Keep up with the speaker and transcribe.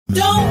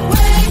Don't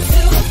wait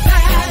till the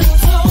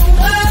battle's over.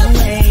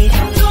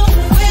 Don't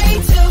wait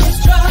till the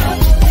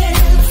struggle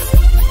ends.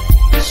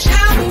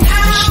 Shout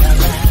now.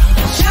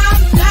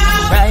 Shout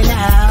now. Right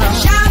now.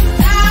 Shout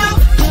now.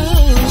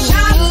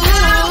 Shout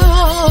now.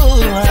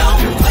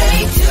 Don't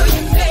wait till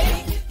you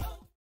make it.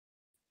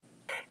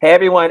 Hey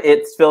everyone,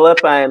 it's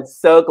Phillip. I am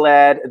so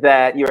glad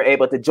that you were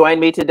able to join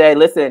me today.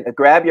 Listen,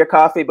 grab your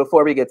coffee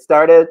before we get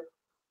started.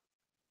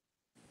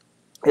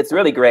 It's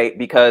really great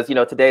because, you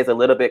know, today is a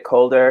little bit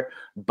colder,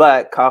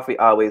 but coffee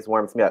always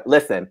warms me up.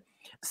 Listen,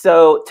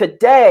 so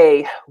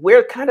today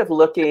we're kind of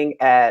looking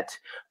at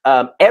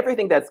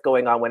everything that's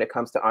going on when it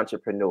comes to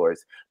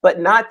entrepreneurs,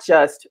 but not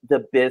just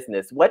the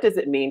business. What does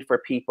it mean for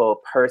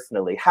people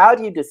personally? How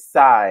do you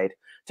decide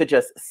to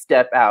just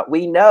step out?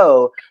 We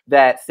know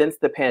that since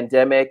the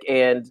pandemic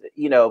and,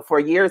 you know, for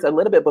years, a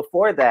little bit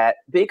before that,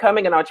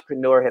 becoming an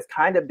entrepreneur has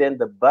kind of been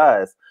the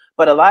buzz.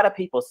 But a lot of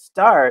people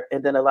start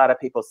and then a lot of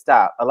people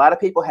stop. A lot of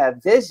people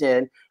have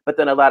vision, but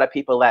then a lot of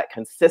people lack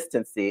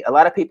consistency. A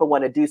lot of people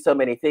want to do so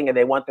many things and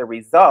they want the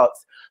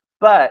results,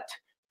 but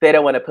they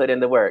don't want to put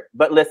in the work.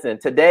 But listen,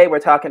 today we're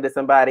talking to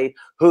somebody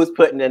who's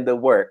putting in the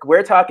work.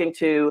 We're talking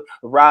to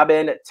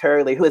Robin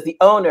Turley, who is the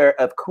owner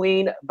of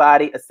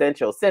QueenBody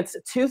Essentials. Since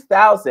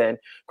 2000,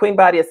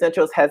 QueenBody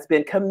Essentials has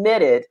been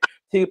committed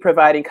to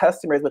providing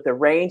customers with a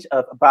range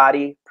of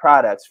body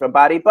products, from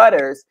body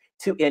butters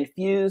to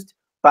infused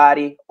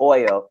body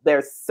oil.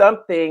 There's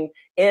something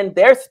in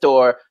their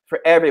store for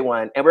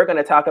everyone. And we're going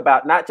to talk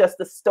about not just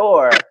the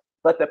store,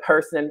 but the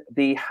person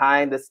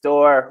behind the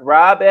store.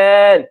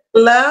 Robin.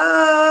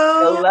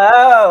 Hello.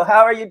 Hello.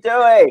 How are you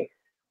doing?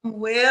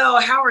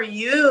 Well, how are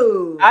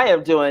you? I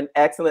am doing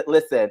excellent.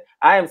 Listen,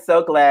 I am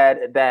so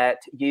glad that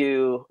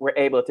you were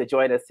able to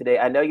join us today.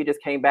 I know you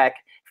just came back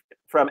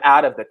from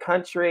out of the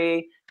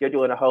country. You're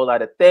doing a whole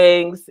lot of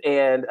things,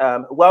 and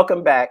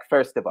welcome back,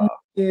 first of all.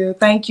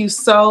 Thank you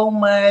so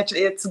much.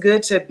 It's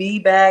good to be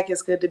back.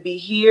 It's good to be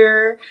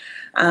here.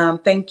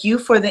 Thank you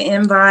for the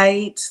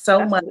invite so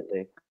Absolutely.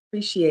 much.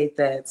 Appreciate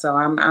that. So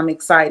I'm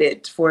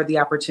excited for the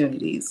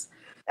opportunities.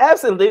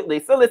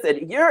 Absolutely. So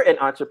listen, you're an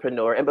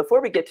entrepreneur, and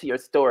before we get to your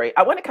story,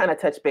 I want to kind of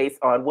touch base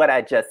on what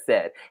I just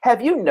said.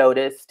 Have you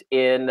noticed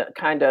in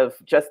kind of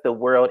just the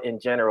world in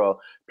general,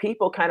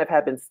 people kind of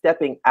have been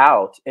stepping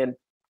out and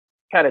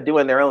kind of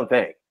doing their own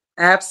thing?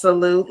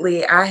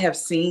 Absolutely. I have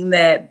seen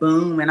that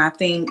boom. And I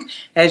think,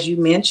 as you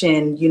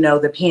mentioned, you know,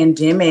 the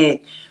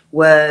pandemic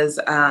was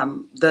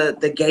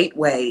the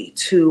gateway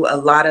to a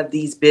lot of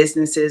these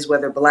businesses,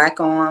 whether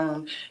Black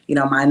owned, you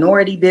know,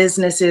 minority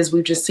businesses.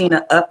 We've just seen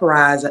an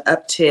uprise, an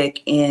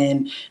uptick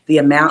in the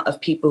amount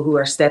of people who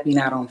are stepping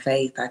out on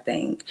faith, I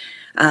think.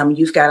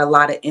 You've got a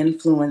lot of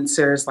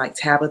influencers like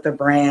Tabitha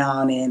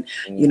Brown and,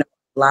 you know,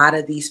 a lot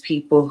of these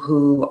people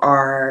who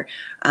are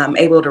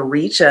able to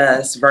reach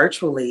us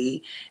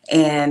virtually.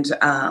 And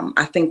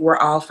I think we're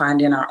all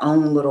finding our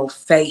own little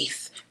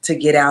faith to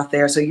get out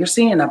there. So you're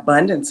seeing an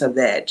abundance of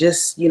that,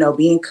 just, you know,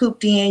 being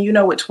cooped in. You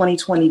know what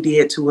 2020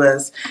 did to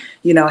us,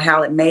 you know,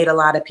 how it made a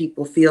lot of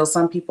people feel.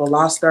 Some people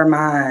lost their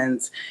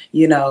minds,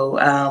 you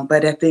know,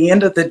 but at the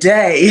end of the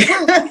day,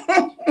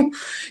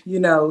 you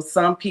know,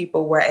 some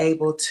people were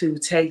able to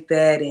take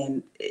that,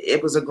 and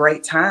it was a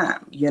great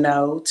time, you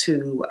know,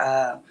 to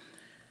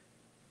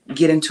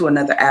get into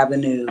another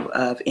avenue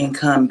of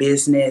income,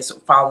 business,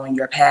 following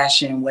your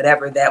passion,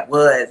 whatever that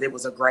was. It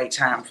was a great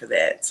time for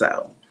that.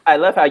 So I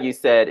love how you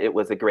said it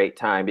was a great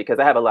time, because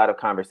I have a lot of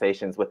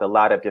conversations with a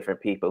lot of different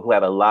people who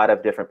have a lot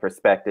of different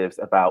perspectives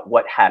about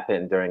what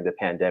happened during the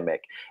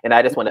pandemic. And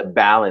I just want to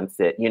balance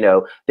it. You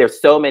know,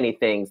 there's so many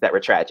things that were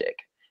tragic.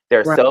 There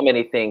are so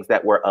many things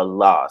that were a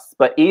loss,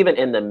 but even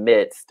in the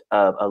midst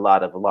of a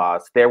lot of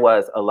loss, there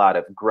was a lot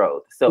of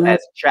growth. So as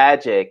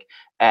tragic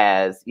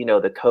as, you know,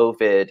 the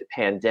COVID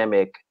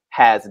pandemic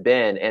has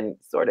been and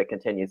sort of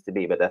continues to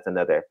be, but that's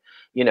another,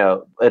 you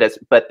know,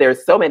 but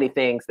there's so many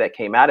things that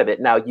came out of it.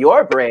 Now,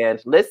 your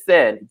brand,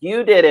 listen,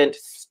 you didn't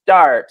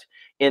start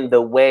in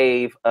the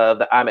wave of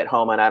the I'm at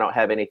home and I don't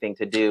have anything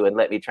to do and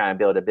let me try and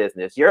build a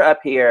business. You're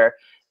up here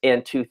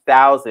in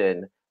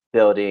 2000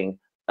 building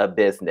a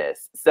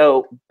business.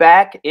 So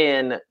back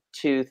in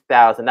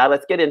 2000, now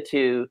let's get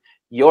into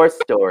your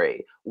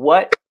story.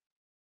 What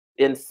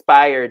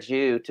inspired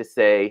you to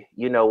say,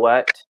 you know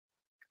what,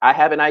 I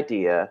have an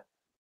idea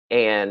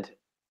and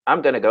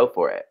I'm going to go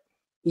for it?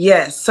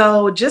 Yes.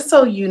 So just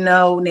so you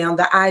know, now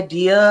the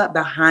idea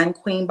behind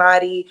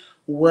QueenBody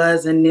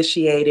was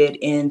initiated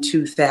in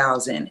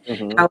 2000.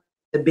 However,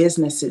 the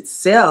business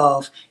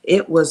itself,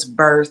 it was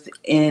birthed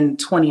in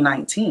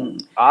 2019.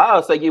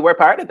 Oh, so you were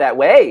part of that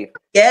wave.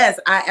 Yes,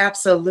 I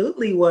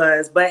absolutely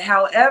was. But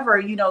however,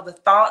 you know, the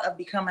thought of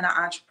becoming an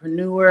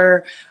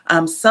entrepreneur,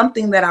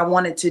 something that I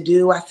wanted to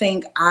do, I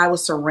think I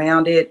was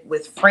surrounded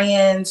with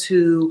friends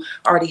who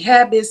already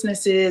had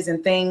businesses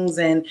and things.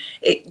 And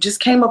it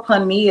just came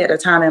upon me at a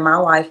time in my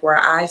life where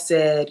I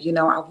said, you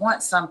know, I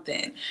want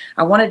something.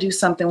 I want to do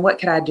something. What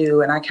could I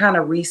do? And I kind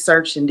of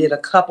researched and did a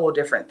couple of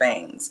different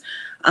things.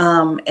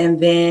 And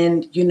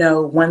then, you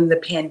know, when the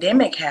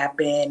pandemic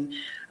happened,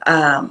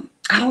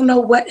 I don't know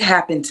what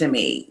happened to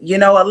me, you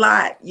know, a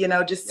lot, you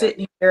know, just Yeah.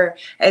 sitting here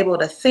able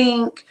to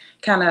think,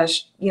 kind of,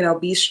 you know,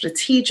 be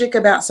strategic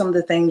about some of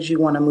the things you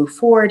want to move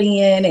forward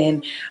in.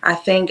 And I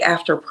think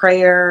after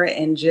prayer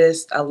and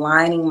just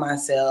aligning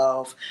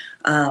myself,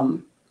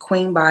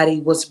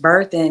 QueenBody was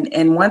birthed.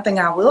 And one thing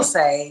I will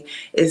say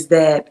is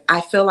that I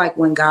feel like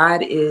when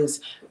God is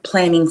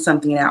planning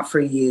something out for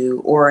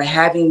you or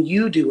having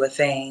you do a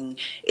thing,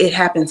 it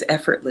happens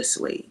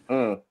effortlessly.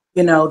 Mm.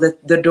 You know,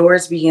 the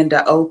doors begin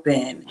to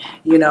open,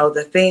 you know,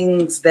 the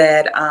things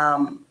that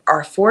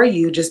are for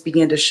you just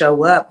begin to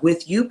show up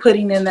with you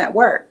putting in that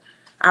work.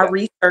 I Yeah.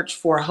 researched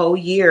for a whole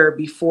year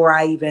before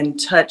I even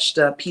touched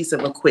a piece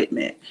of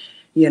equipment,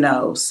 you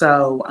know,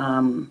 so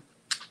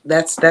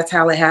that's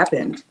how it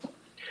happened.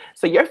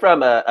 So you're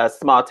from a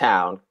small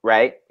town,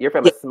 right? You're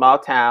from a small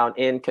town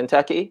in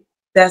Kentucky?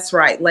 That's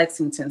right,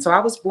 Lexington. So I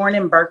was born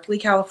in Berkeley,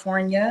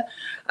 California.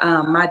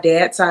 My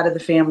dad's side of the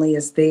family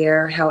is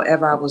there.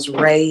 However, I was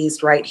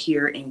raised right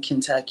here in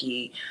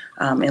Kentucky,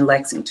 in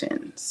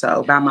Lexington.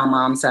 So by my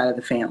mom's side of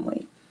the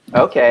family.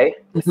 Okay.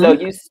 So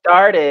Mhm. you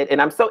started,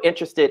 and I'm so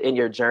interested in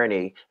your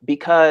journey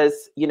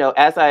because, you know,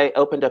 as I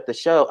opened up the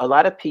show, a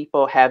lot of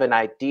people have an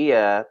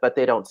idea, but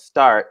they don't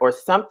start, or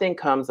something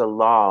comes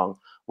along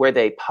where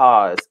they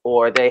pause,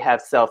 or they have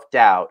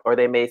self-doubt, or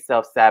they may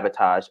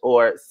self-sabotage,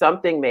 or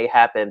something may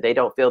happen. They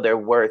don't feel they're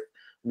worth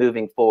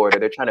moving forward, or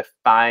they're trying to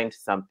find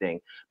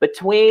something.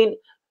 Between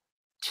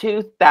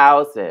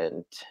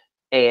 2000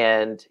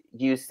 and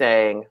you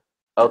saying,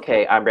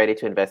 okay, I'm ready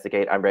to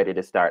investigate, I'm ready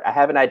to start. I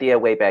have an idea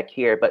way back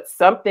here, but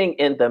something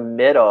in the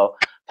middle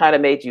kind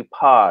of made you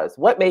pause.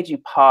 What made you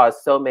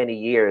pause so many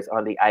years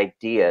on the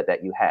idea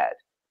that you had?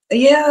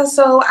 Yeah,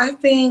 so I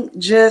think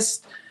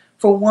just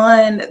for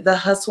one, the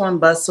hustle and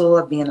bustle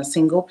of being a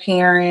single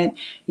parent,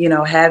 you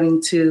know,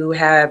 having to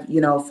have,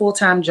 you know, a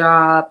full-time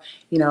job,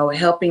 you know,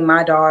 helping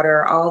my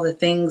daughter, all the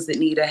things that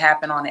need to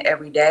happen on it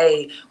every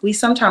day. We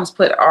sometimes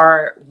put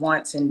our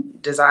wants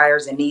and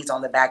desires and needs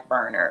on the back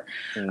burner.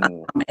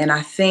 Mm, And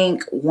I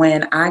think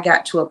when I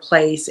got to a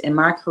place in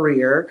my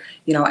career,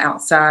 you know,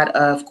 outside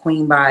of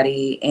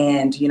QueenBody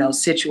and, you know,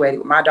 situated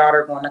with my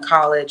daughter going to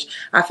college,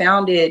 I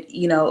found it,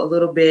 you know, a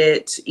little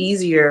bit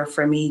easier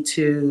for me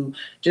to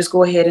just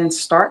go ahead and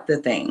start the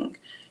thing.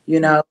 You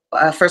know,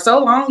 for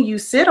so long you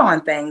sit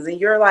on things and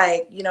you're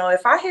like, you know,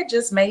 if I had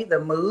just made the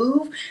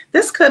move,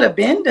 this could have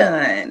been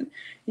done.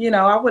 You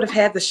know, I would have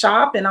had the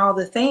shop and all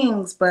the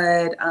things,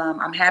 but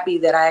I'm happy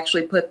that I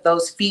actually put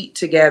those feet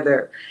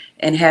together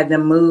and had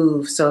them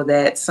move so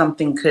that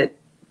something could,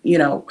 you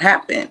know,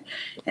 happen.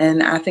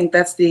 And I think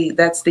that's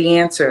the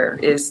answer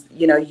is,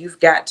 you know, you've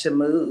got to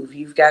move.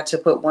 You've got to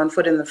put one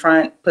foot in the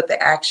front, put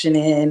the action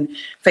in.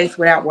 Faith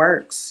without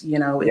works, you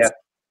know, yeah. it's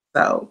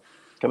so.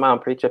 Come on,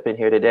 preach up in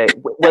here today.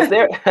 Was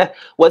there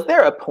was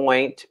there a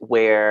point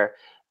where,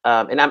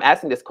 and I'm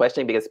asking this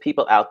question because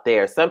people out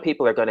there, some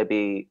people are going to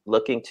be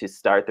looking to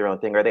start their own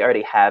thing, or they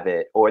already have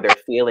it, or they're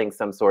feeling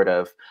some sort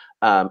of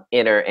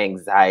inner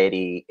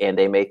anxiety, and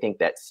they may think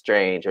that's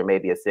strange or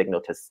maybe a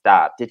signal to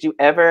stop. Did you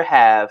ever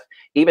have,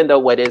 even though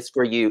what is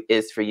for you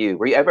is for you,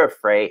 were you ever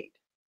afraid?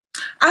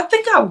 I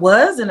think I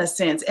was in a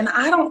sense, and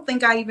I don't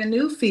think I even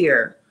knew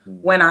fear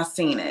Mm, when I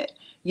seen it.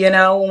 You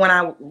know,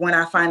 when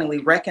I finally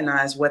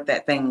recognized what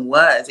that thing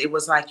was, it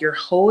was like you're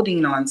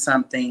holding on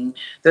something.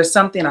 There's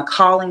something, a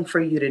calling for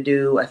you to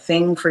do, a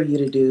thing for you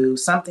to do,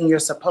 something you're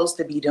supposed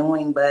to be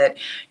doing, but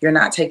you're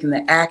not taking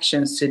the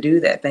actions to do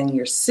that thing.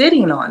 You're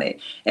sitting on it.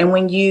 And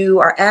when you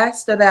are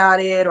asked about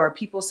it, or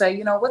people say,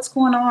 you know, what's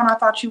going on? I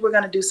thought you were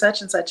going to do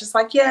such and such. It's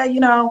like, yeah, you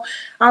know,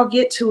 I'll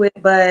get to it,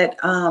 but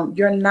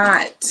you're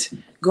not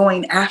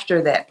going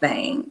after that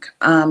thing.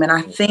 And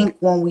I think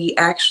when we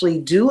actually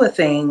do a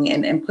thing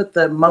and put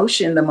the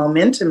motion, the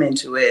momentum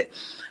into it,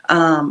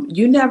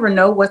 you never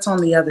know what's on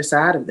the other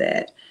side of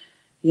that,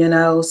 you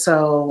know?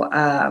 So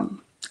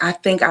I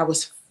think I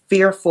was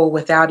fearful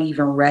without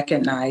even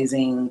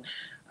recognizing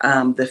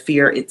the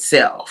fear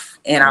itself.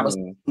 And I was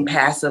mm, being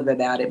passive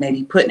about it,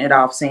 maybe putting it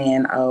off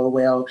saying, oh,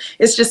 well,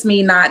 it's just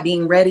me not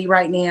being ready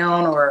right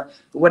now or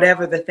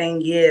whatever the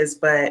thing is.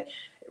 But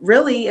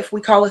really, if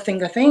we call a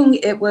thing,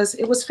 it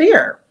was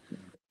fear.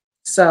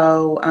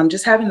 So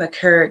just having the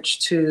courage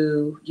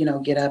to, you know,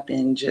 get up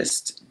and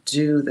just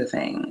do the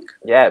thing.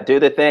 yeah, do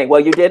the thing.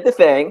 Well, you did the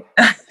thing.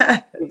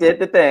 You did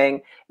the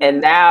thing,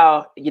 and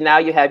now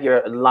you have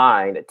your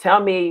line.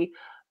 Tell me,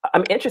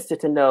 I'm interested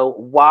to know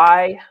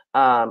why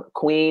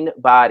Queen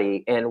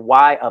Body and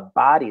why a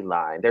body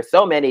line. There's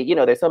so many, you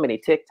know, there's so many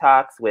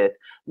TikToks with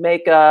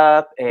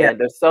makeup, Yeah. and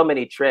there's so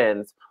many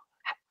trends.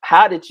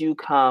 How did you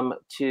come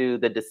to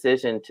the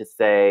decision to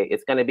say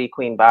it's going to be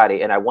Queen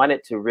Body, and I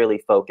wanted to really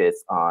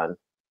focus on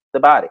the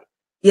body?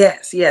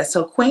 Yes, yes.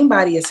 So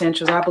QueenBody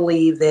Essentials, I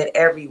believe that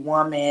every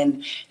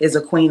woman is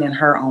a queen in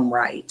her own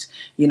right,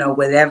 you know,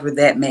 whatever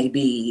that may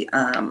be.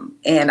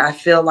 And I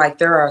feel like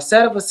there are a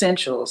set of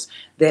essentials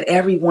that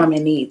every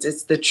woman needs.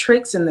 It's the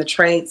tricks and the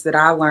trades that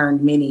I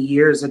learned many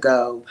years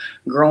ago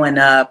growing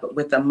up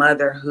with a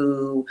mother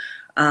who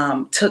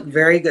took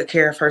very good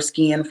care of her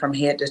skin from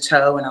head to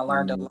toe, and I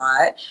learned a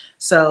lot.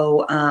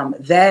 So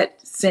that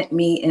sent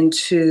me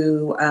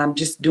into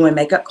just doing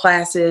makeup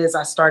classes.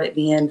 I started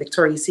being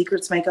Victoria's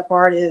Secret's makeup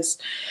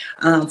artist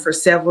for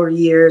several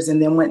years,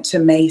 and then went to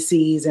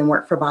Macy's and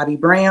worked for Bobbi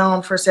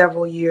Brown for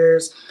several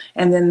years.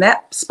 And then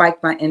that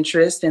spiked my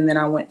interest. And then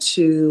I went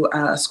to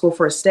School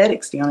for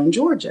Aesthetics down in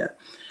Georgia.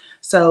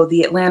 So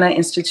the Atlanta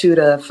Institute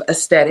of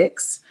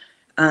Aesthetics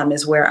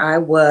is where I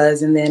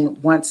was. And then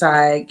once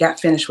I got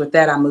finished with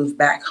that, I moved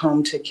back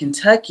home to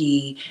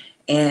Kentucky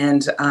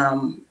and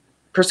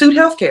pursued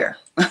healthcare.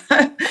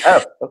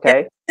 Oh,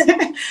 okay.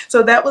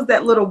 So that was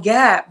that little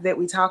gap that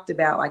we talked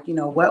about, like, you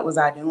know, what was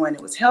I doing?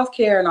 It was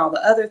healthcare and all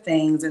the other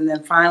things. And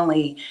then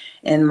finally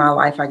in my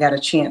life, I got a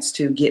chance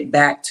to get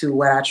back to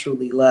what I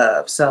truly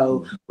love.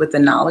 So with the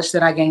knowledge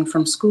that I gained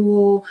from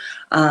school,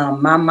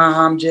 my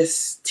mom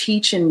just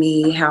teaching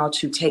me how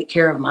to take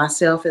care of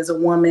myself as a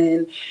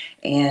woman.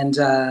 And,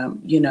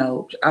 you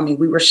know, I mean,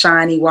 we were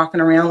shiny,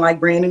 walking around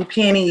like brand new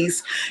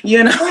pennies,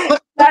 you know.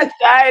 That's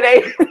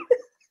shiny.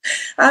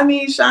 I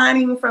mean,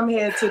 shining from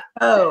head to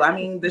toe. I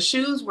mean, the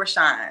shoes were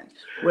shined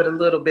with a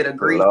little bit of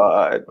grease,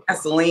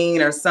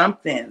 gasoline or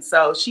something.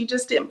 So she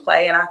just didn't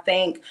play. And I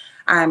think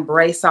I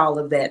embrace all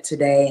of that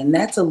today. And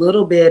that's a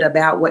little bit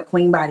about what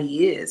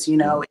QueenBody is, you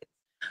know,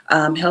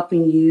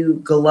 helping you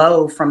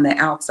glow from the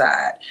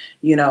outside,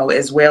 you know,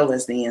 as well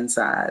as the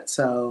inside.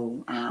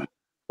 So,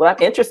 well,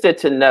 I'm interested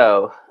to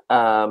know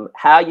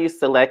how you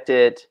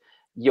selected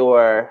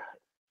your,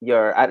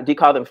 do you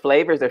call them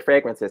flavors or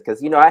fragrances?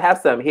 Because, you know, I have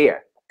some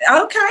here.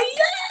 Okay,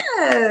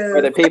 yes.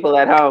 For the people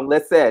at home,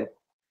 listen.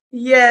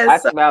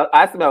 Yes.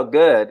 I smell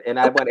good, and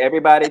I want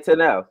everybody to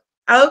know.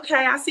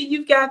 Okay, I see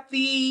you've got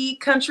the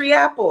country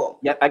apple.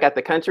 Yep, I got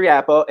the country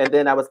apple, and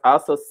then I was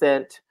also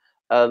sent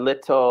a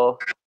little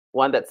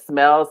one that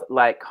smells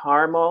like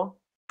caramel.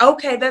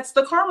 Okay, that's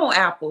the caramel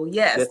apple.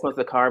 Yes. This one's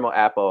the caramel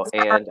apple,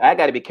 and I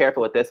got to be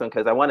careful with this one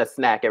because I want to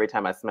snack every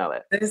time I smell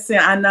it. Listen,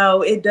 I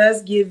know it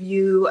does give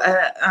you.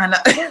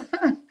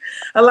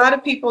 A lot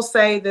of people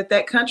say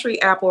that country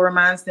apple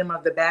reminds them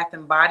of the Bath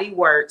and Body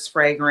Works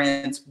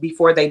fragrance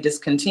before they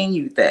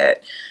discontinued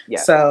that. Yeah.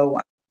 So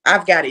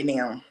I've got it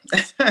now.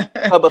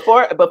 So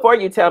before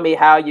you tell me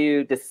how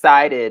you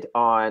decided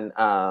on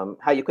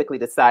how you quickly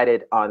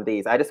decided on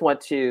these, I just want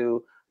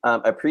to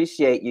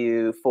appreciate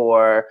you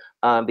for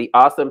the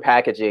awesome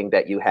packaging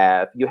that you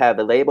have. You have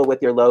the label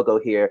with your logo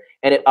here,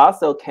 and it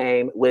also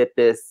came with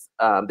this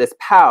this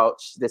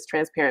pouch, this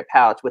transparent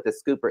pouch with a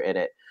scooper in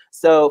it.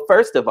 So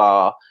first of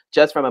all,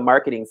 just from a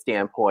marketing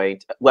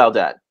standpoint, well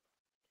done.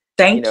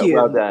 Thank you.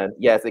 Well done.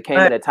 Yes, it came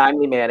in a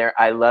timely manner.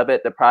 I love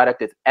it. The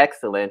product is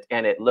excellent,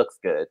 and it looks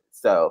good.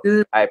 So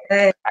I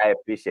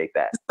appreciate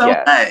that. So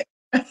yeah.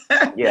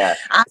 Yeah.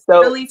 I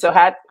really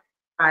pride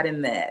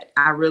in that.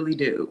 I really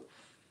do.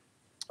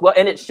 Well,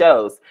 and it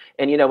shows.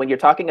 And, you know, when you're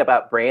talking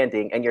about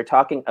branding and you're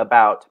talking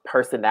about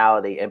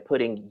personality and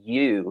putting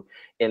you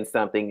in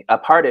something, a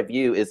part of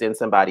you is in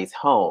somebody's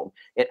home.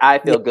 And I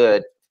feel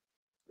good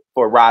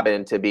for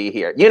Robin to be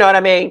here. You know what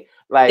I mean?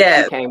 Like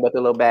she came with a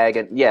little bag,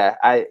 and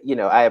I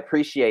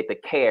appreciate the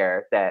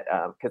care that,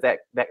 because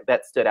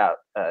that stood out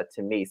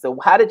to me. So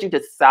how did you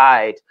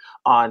decide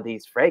on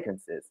these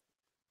fragrances?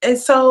 And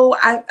so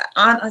I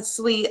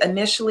honestly,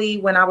 initially,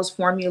 when I was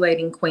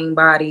formulating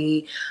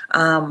QueenBody,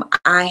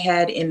 I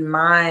had in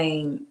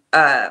mind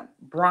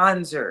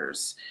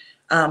bronzers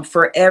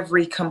for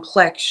every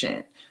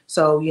complexion.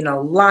 So, you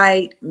know,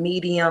 light,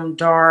 medium,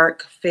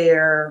 dark,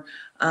 fair.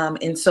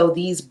 And so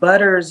these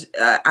butters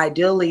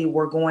ideally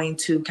were going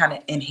to kind of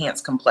enhance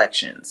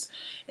complexions.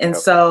 And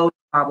so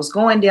I was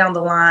going down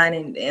the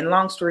line, and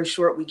long story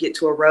short, we get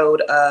to a road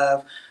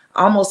of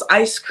almost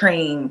ice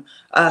cream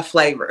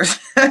flavors,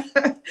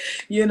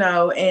 you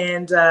know,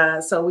 and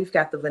so we've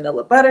got the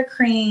vanilla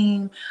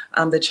buttercream,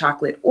 the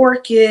chocolate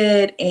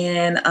orchid,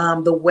 and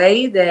the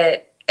way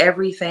that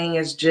everything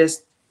is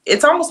just,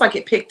 it's almost like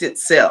it picked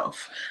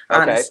itself.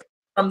 Honestly.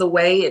 From the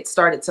way it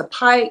started to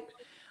pipe,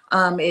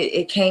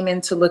 it came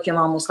into looking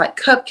almost like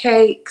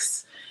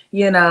cupcakes,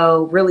 you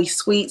know, really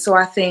sweet. So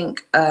I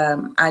think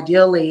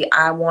ideally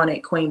I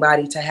wanted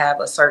QueenBody to have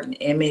a certain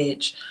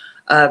image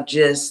of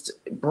just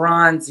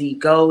bronzy,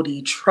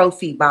 goldy,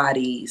 trophy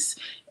bodies,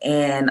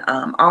 and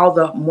all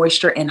the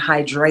moisture and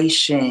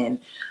hydration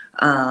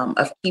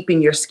of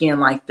keeping your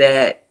skin like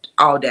that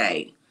all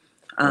day.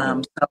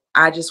 So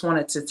I just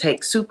wanted to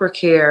take super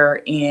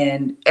care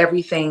in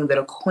everything that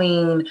a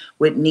queen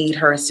would need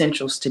her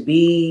essentials to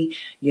be.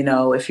 You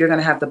know, if you're going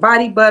to have the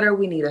body butter,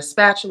 we need a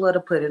spatula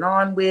to put it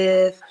on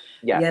with.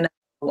 You know,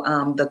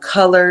 the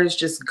colors,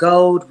 just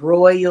gold,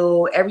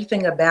 royal,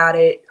 everything about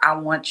it. I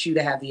want you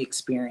to have the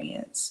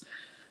experience.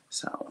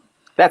 So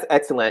that's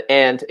excellent.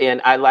 And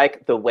I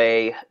like the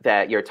way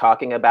that you're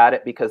talking about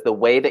it, because the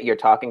way that you're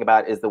talking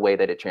about it is the way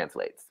that it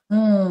translates.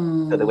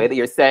 So the way that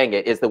you're saying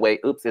it is the way,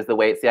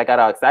 see, I got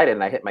all excited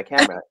and I hit my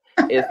camera.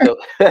 It's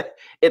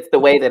the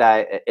way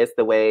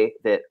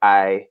that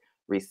I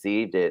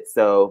received it.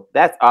 So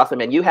that's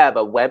awesome. And you have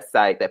a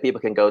website that people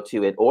can go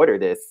to and order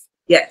this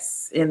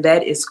Yes, and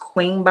that is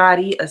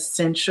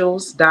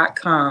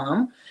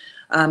QueenBodyEssentials.com.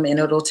 And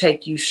it'll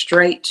take you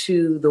straight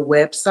to the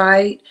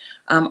website.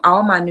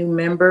 All my new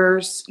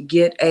members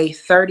get a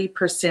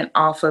 30%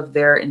 off of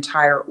their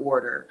entire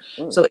order.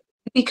 Mm. So if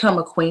you become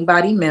a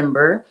QueenBody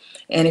member,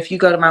 and if you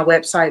go to my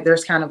website,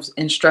 there's kind of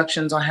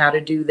instructions on how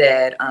to do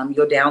that.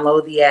 You'll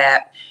download the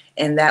app,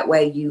 and that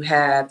way you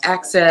have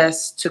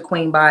access to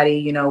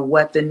QueenBody, you know,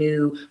 what the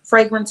new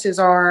fragrances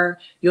are.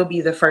 You'll be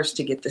the first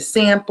to get the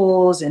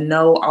samples and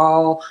know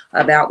all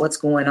about what's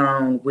going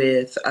on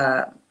with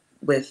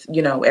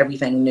you know,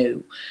 everything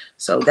new.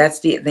 So that's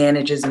the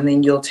advantages, and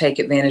then you'll take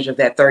advantage of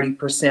that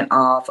 30%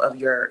 off of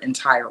your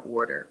entire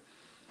order.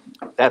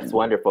 That's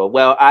wonderful.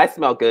 Well, I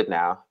smell good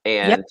now,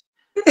 and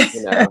Yep.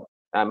 you know,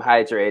 I'm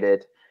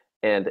hydrated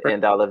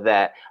and all of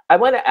that. I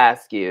want to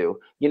ask you,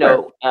 you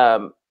know,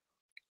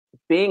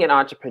 being an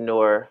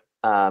entrepreneur,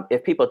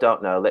 if people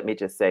don't know, let me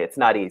just say it's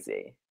not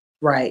easy.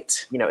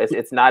 Right. You know,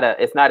 it's not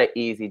an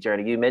easy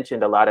journey. You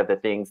mentioned a lot of the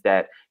things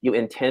that you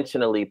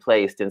intentionally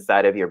placed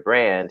inside of your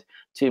brand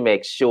to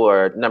make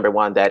sure, number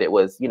one, that it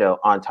was, you know,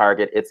 on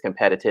target, it's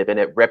competitive, and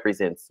it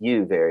represents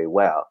you very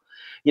well.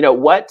 You know,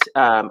 what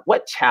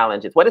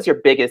challenges, what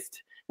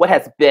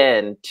has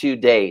been to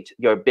date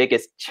your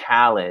biggest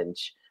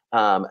challenge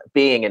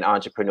being an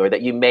entrepreneur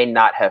that you may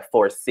not have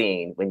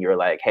foreseen when you're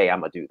like, hey, I'm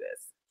gonna do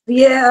this?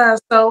 Yeah,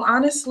 so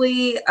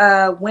honestly,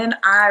 when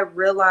I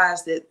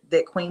realized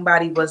that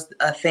QueenBody was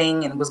a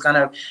thing and was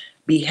gonna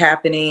be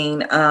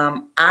happening,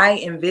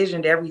 I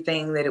envisioned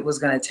everything that it was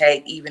gonna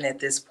take, even at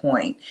this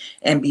point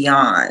and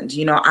beyond.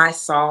 You know, I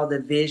saw the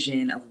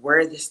vision of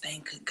where this thing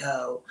could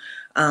go,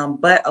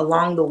 but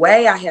along the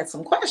way, I had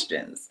some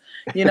questions.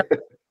 You know,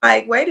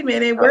 like, wait a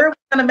minute, where are we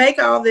gonna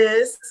make all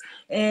this?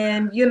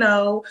 And you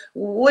know,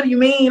 what do you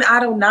mean? I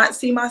do not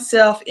see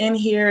myself in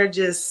here,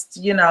 just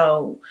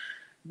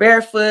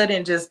barefoot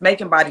and just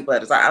making body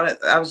butters.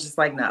 I was just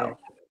like, no,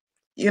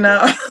 you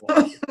know.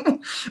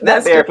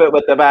 Not barefoot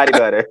with the body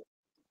butter.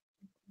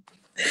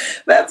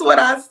 That's what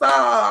I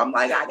saw. I'm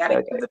like, I gotta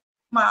give it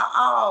my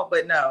all,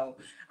 but no,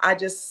 I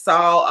just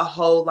saw a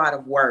whole lot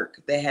of work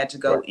that had to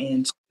go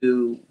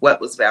into what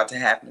was about to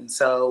happen.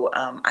 So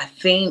I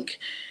think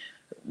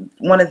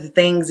one of the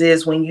things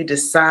is when you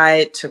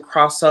decide to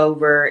cross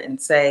over and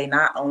say,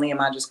 not only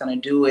am I just going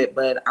to do it,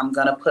 but I'm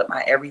going to put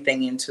my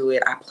everything into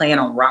it. I plan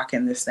on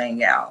rocking this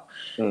thing out,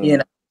 you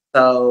know?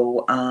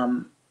 So,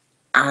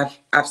 I've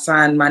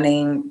signed my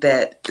name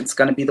that it's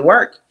going to be the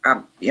work.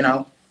 I'm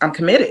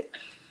committed.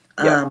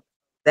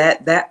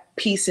 That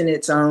piece in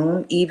its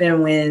own,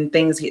 even when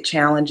things get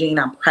challenging,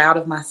 I'm proud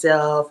of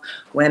myself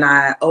when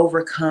I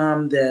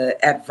overcome the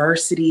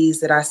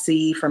adversities that I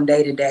see from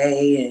day to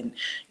day. And,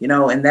 you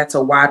know, and that's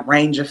a wide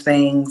range of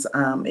things.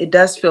 It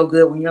does feel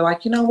good when you're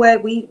like, you know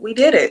what, we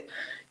did it,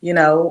 you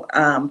know,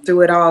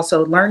 through it all.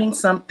 So learning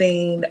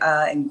something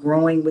and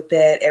growing with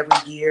that every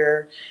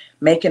year,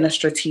 making a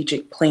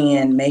strategic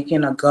plan,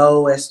 making a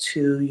goal as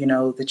to, you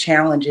know, the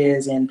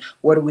challenges and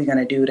what are we going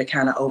to do to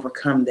kind of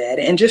overcome that,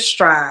 and just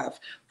strive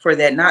for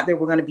that. Not that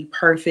we're going to be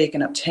perfect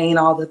and obtain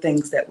all the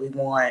things that we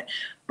want,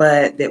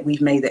 but that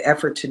we've made the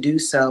effort to do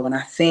so. And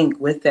I think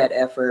with that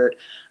effort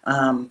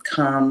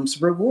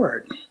comes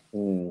reward.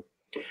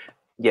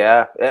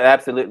 Yeah,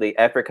 absolutely.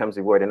 Effort comes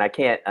reward. And I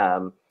can't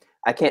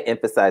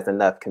emphasize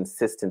enough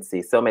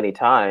consistency. So many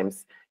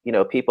times, you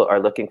know, people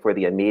are looking for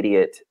the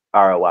immediate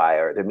ROI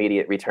or the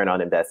immediate return on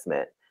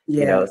investment.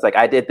 You know, it's like,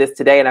 I did this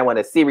today and I want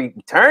to see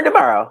return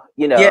tomorrow,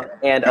 you know,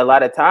 and a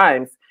lot of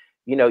times,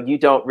 you know, you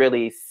don't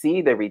really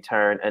see the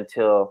return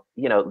until,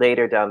 you know,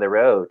 later down the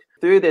road.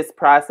 Through this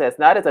process,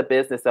 not as a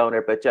business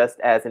owner, but just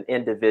as an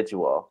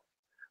individual,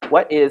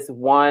 what is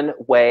one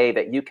way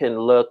that you can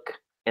look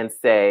and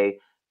say,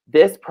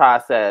 this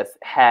process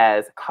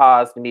has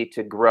caused me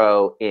to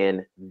grow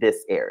in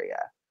this area?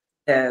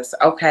 Yes.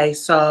 Okay.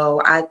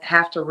 So I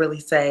have to really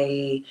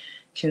say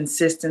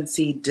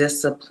consistency,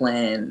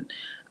 discipline.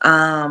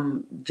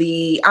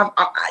 You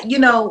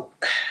know,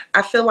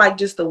 I feel like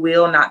just the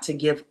will not to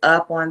give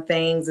up on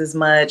things as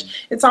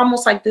much. It's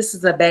almost like this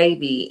is a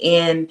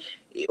baby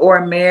or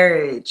a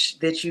marriage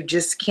that you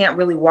just can't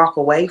really walk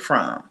away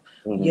from,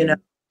 you know?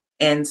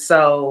 And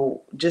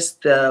so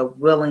just the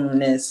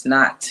willingness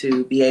not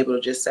to be able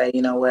to just say,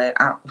 you know what,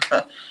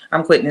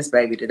 I'm quitting this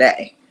baby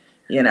today.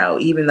 You know,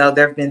 even though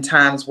there have been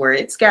times where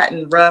it's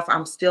gotten rough,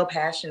 I'm still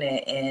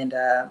passionate. And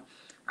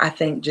I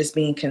think just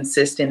being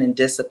consistent and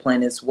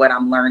disciplined is what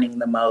I'm learning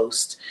the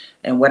most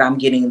and what I'm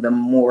getting the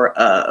more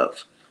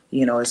of,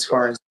 you know, as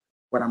far as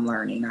what I'm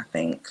learning, I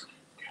think.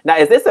 Now,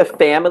 is this a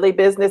family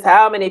business?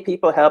 How many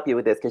people help you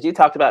with this? Because you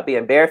talked about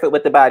being barefoot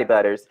with the body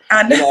butters.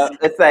 I know. You know,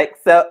 it's like,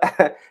 so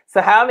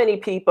how many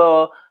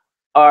people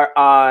are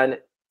on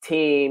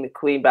Team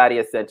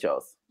QueenBody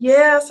Essentials?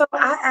 Yeah, so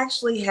I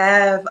actually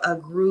have a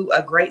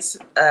great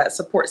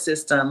support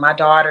system. My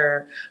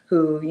daughter,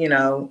 who, you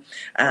know,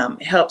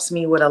 helps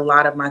me with a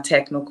lot of my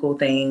technical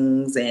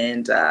things,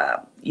 and,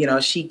 you know,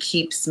 she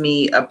keeps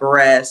me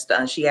abreast.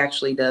 She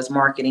actually does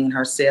marketing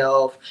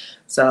herself.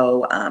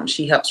 So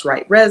she helps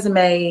write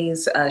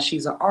resumes.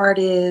 She's an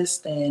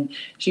artist, and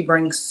she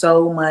brings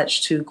so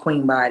much to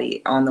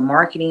QueenBody on the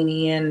marketing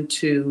end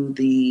to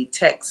the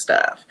tech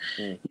stuff.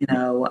 You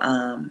know,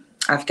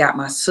 I've got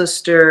my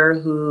sister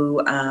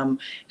who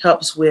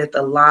helps with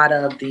a lot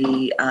of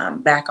the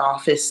back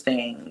office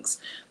things.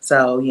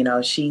 So, you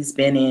know, she's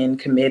been in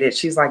committed.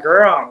 She's like,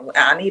 girl,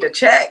 I need a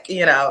check,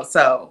 you know.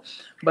 So,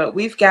 but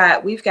we've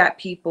got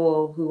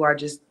people who are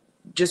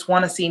just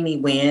want to see me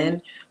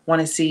win, want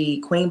to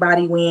see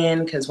QueenBody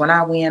win, because when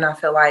I win, I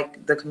feel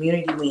like the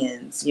community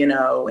wins, you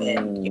know,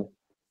 and you know,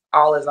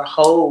 all as a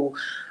whole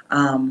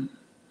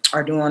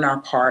are doing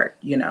our part,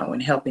 you know,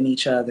 and helping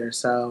each other.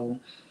 So,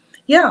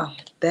 yeah,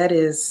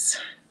 that's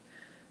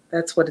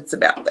what it's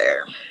about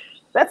there.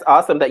 That's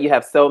awesome that you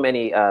have so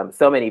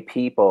many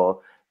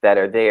people that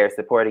are there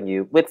supporting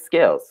you with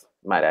skills,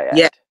 might I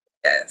add.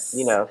 Yes.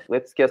 You know,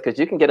 with skills, because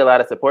you can get a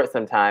lot of support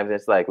sometimes.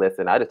 It's like,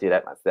 listen, I'll just do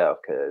that myself,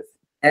 because.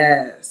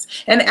 Yes.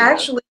 And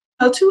actually,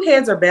 you know, two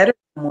heads are better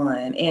than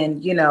one.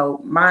 And, you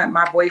know,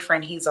 my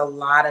boyfriend, he's a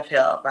lot of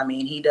help. I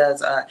mean, he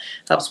does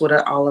helps with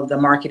all of the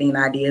marketing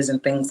ideas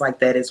and things like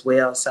that as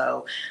well.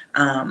 So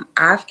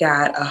I've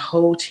got a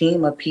whole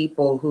team of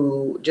people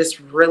who just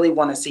really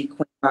want to see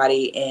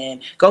QueenBody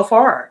and go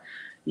far,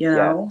 you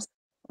know.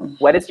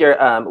 What is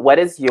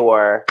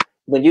your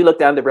when you look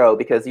down the road,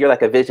 because you're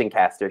like a vision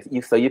caster,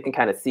 so you can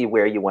kind of see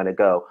where you want to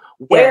go.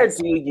 Where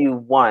do you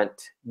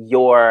want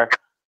your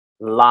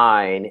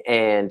line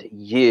and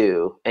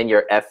you and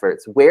your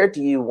efforts? Where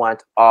do you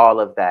want all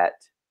of that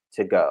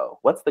to go?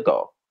 What's the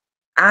goal?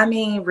 I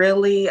mean,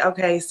 really,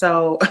 okay,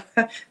 so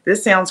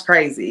this sounds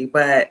crazy,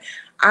 but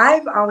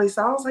I've always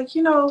thought, I was like,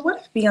 you know, what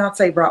if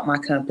Beyonce brought my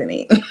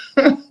company?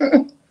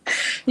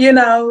 You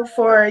know,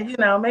 for, you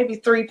know, maybe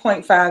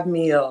 3.5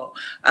 mil.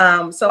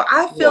 So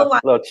I feel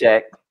like little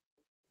check.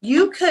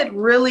 You could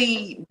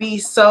really be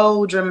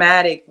so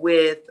dramatic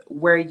with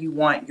where you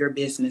want your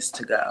business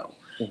to go.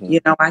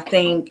 You know, I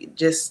think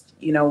just,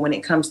 you know, when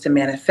it comes to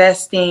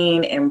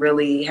manifesting and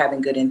really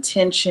having good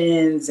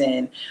intentions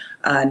and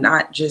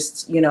not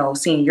just, you know,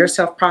 seeing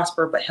yourself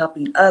prosper, but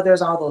helping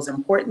others, all those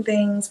important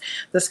things,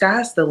 the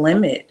sky's the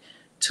limit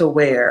to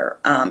where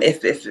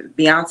if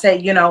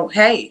Beyonce, you know,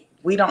 hey,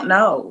 we don't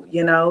know,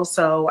 you know,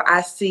 so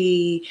I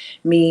see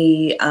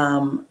me,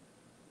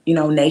 you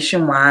know,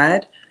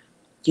 nationwide,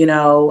 you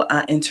know,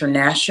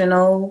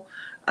 international,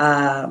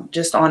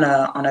 just on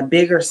a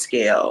bigger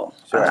scale.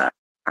 Sure.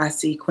 I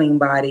see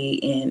QueenBody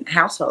in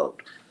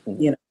household,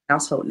 you know,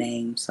 household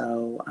name.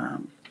 So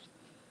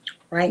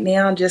right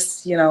now,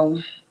 just, you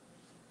know,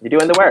 you're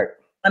doing the work.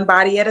 One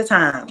body at a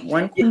time,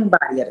 one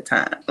QueenBody at a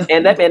time.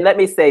 And let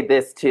me say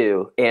this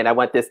too, and I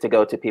want this to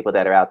go to people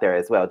that are out there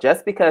as well.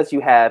 Just because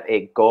you have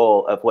a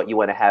goal of what you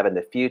want to have in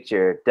the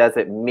future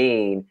doesn't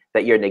mean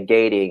that you're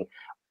negating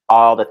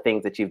all the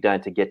things that you've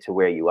done to get to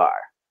where you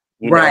are.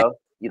 You know,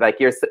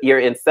 you're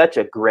in such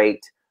a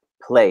great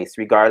place,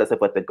 regardless of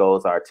what the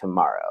goals are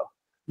tomorrow.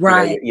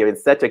 Right. You know, you're in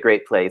such a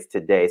great place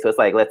today. So it's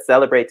like, let's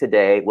celebrate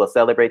today. We'll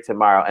celebrate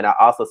tomorrow. And I'll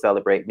also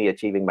celebrate me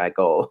achieving my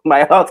goal,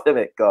 my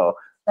ultimate goal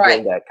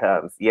when that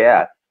comes.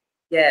 Yeah.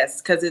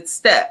 Yes, because it's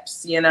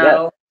steps, you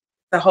know,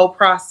 the whole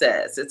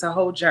process. It's a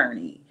whole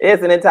journey.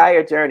 It's an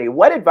entire journey.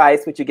 What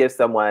advice would you give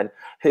someone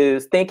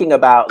who's thinking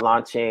about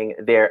launching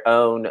their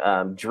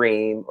own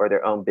dream or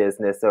their own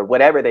business or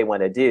whatever they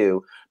want to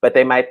do, but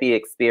they might be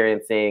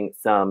experiencing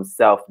some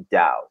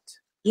self-doubt?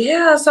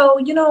 Yeah, so,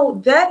 you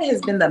know, that has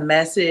been the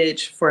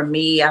message for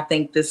me, I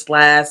think, this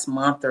last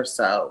month or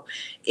so.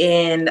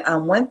 And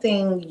one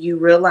thing you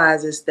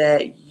realize is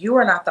that you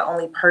are not the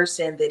only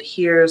person that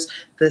hears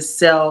the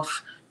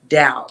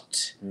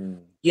self-doubt.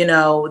 You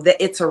know, that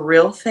it's a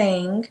real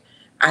thing.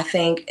 I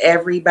think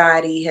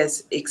everybody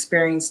has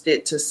experienced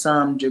it to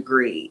some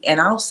degree.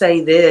 And I'll say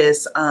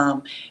this,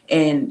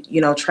 and, you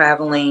know,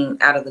 traveling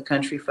out of the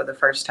country for the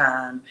first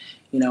time,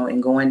 you know,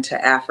 and going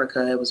to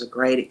Africa, it was a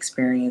great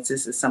experience.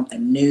 This is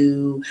something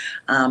new.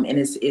 And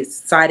as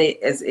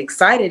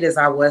excited as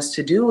I was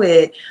to do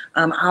it,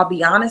 I'll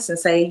be honest and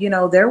say, you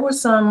know, there were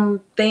some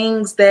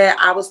things that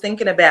I was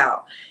thinking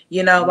about,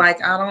 you know,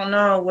 like, I don't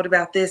know, what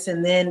about this?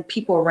 And then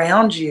people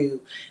around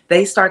you,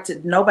 they start to,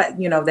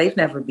 nobody, you know, they've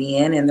never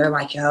been, and they're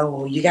like,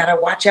 oh, you got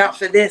to watch out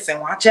for this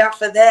and watch out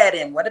for that.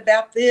 And what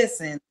about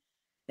this? And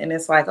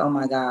it's like, oh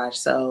my gosh.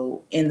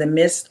 So in the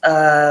midst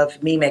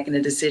of me making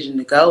a decision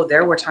to go,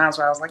 there were times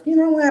where I was like, you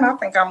know what, I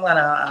think I'm going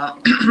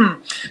to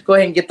go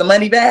ahead and get the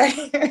money back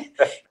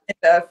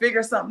and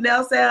figure something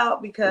else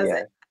out, because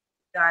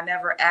I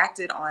never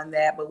acted on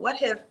that. But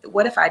what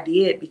if I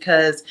did?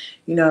 Because,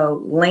 you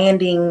know,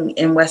 landing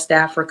in West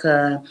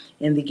Africa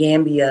in the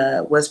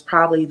Gambia was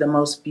probably the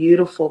most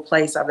beautiful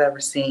place I've ever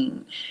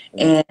seen.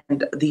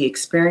 And the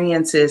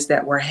experiences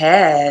that were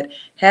had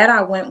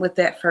I went with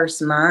that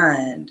first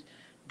mind,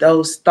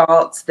 those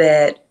thoughts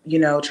that, you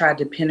know, tried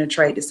to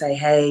penetrate to say,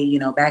 hey, you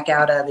know, back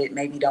out of it,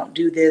 maybe don't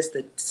do this,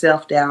 the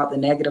self-doubt, the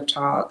negative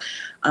talk,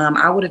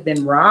 I would have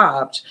been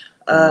robbed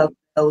of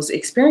those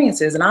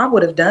experiences, and I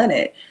would have done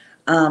it.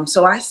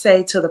 So I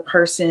say to the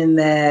person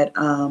that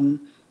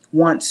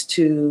wants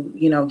to,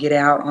 get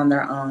out on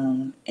their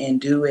own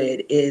and do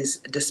it, is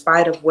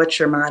despite of what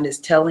your mind is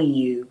telling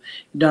you,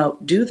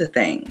 don't do the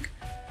thing.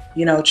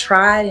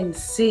 Try and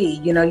see.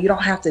 You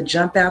don't have to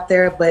jump out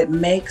there, but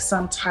make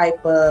some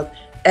type of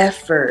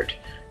effort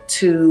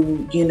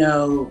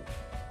to,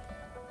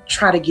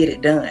 try to get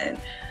it done.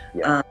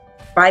 Yeah.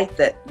 Fight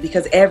that,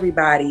 because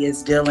everybody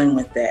is dealing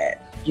with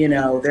that.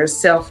 There's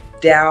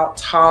self-doubt,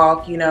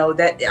 talk,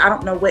 that I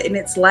don't know what, and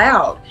it's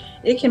loud.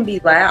 It can be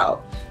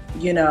loud,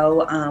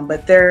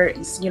 but there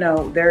is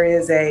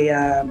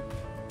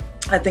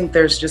I think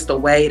there's just a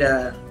way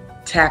to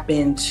tap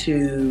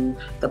into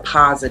the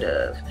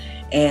positive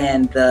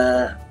and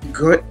the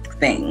good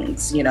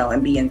things,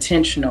 and be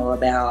intentional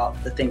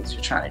about the things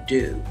you're trying to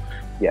do.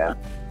 Yeah.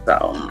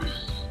 So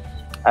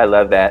I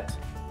love that.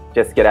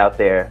 Just get out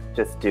there,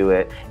 just do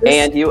it.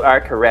 And you are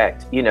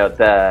correct.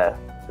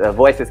 The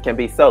voices can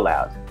be so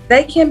loud.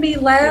 They can be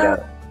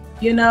loud,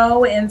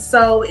 and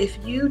so if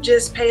you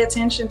just pay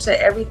attention to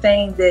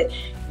everything that,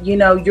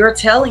 you're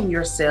telling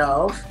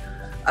yourself,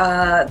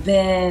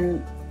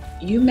 then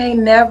you may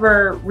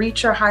never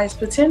reach your highest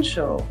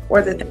potential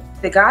or the thing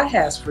that God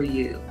has for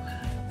you,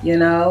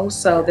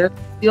 so there's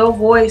still a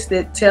voice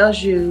that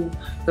tells you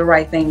the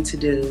right thing to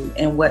do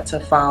and what to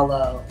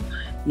follow.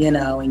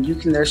 And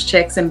there's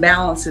checks and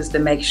balances to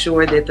make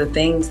sure that the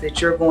things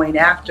that you're going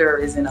after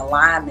is in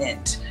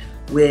alignment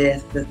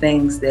with the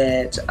things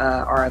that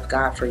are of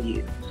God for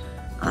you.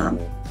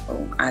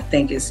 So I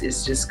think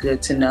it's just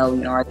good to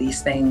know, are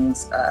these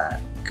things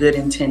good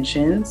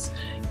intentions?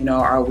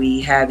 Are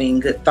we having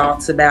good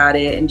thoughts about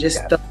it? And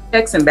just the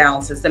checks and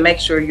balances to make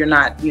sure you're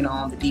not,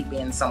 on the deep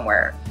end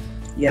somewhere,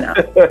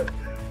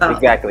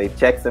 Exactly.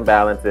 Checks and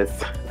balances.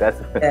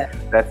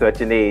 That's what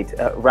you need.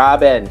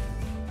 Robin,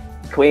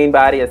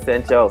 QueenBody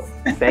Essentials,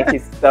 thank you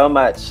so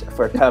much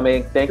for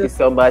coming. Thank you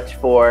so much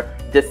for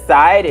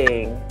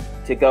deciding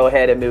to go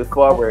ahead and move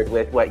forward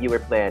with what you were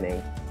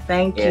planning.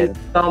 Thank you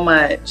so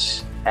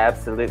much.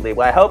 Absolutely.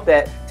 Well, I hope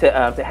that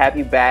to have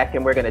you back,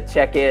 and we're going to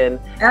check in,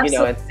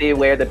 and see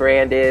where the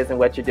brand is and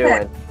what you're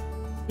doing.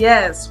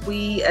 Yes,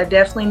 we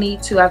definitely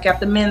need to. I've got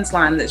the men's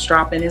line that's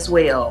dropping as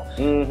well.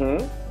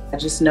 I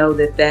just know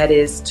that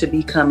is to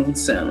be coming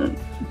soon.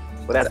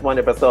 Well, that's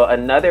wonderful. So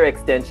another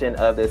extension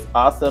of this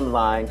awesome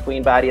line,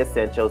 QueenBody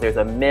Essentials. There's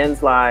a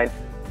men's line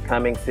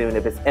coming soon.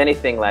 If it's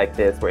anything like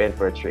this, we're in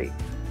for a treat.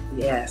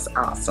 Yes,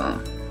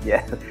 awesome.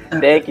 Yeah.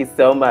 Thank you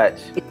so much.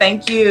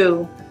 Thank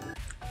you.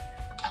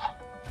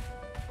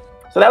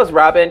 So that was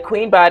Robin,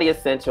 QueenBody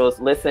Essentials.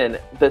 Listen,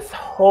 this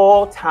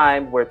whole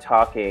time we're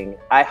talking,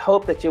 I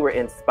hope that you were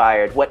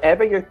inspired.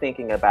 Whatever you're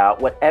thinking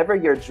about, whatever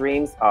your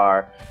dreams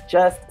are,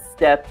 just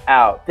step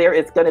out. There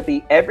is going to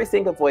be every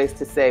single voice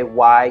to say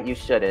why you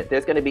shouldn't.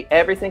 There's going to be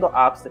every single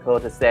obstacle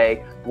to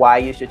say why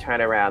you should turn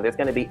around. There's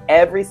going to be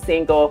every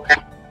single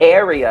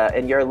area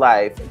in your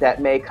life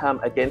that may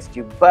come against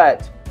you.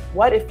 But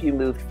what if you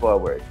moved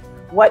forward?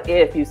 What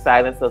if you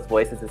silenced those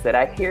voices and said,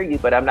 I hear you,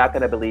 but I'm not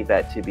going to believe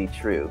that to be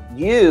true?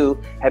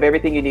 You have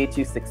everything you need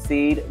to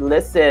succeed.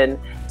 Listen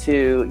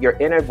to your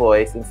inner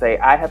voice and say,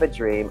 I have a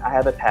dream, I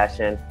have a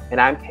passion, and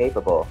I'm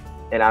capable,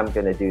 and I'm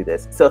going to do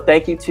this. So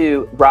thank you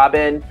to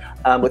Robin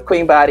with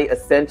QueenBody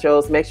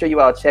Essentials. Make sure you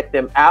all check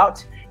them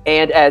out.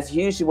 And as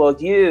usual,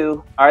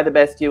 you are the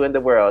best you in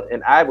the world.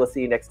 And I will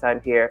see you next time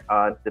here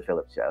on The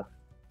PHILLIP Show.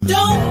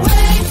 Don't wait.